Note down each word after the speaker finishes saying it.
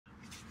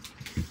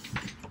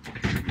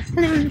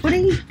Hello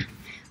everybody,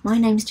 my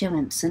name's Jo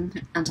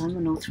Empson and I'm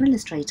an author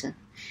illustrator,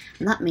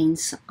 and that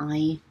means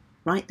I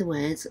write the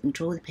words and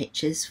draw the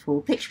pictures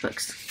for picture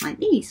books like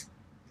these.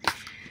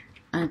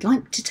 I'd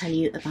like to tell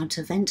you about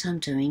an event I'm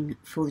doing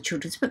for the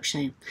Children's Book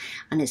Show,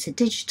 and it's a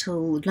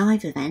digital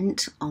live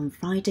event on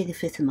Friday the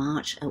 5th of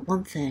March at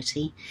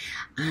 1:30,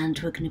 and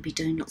we're going to be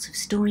doing lots of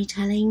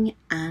storytelling,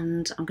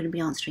 and I'm going to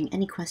be answering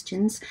any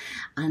questions,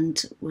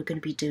 and we're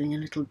going to be doing a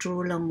little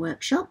draw along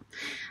workshop,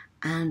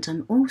 and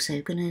I'm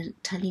also going to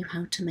tell you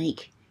how to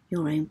make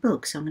your own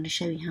book. So I'm going to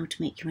show you how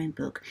to make your own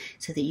book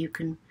so that you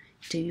can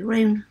do your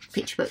own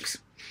picture books.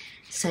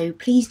 So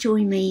please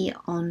join me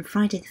on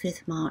Friday the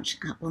 5th of March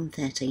at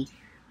 1:30.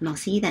 And I'll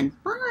see you then.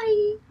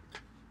 Bye!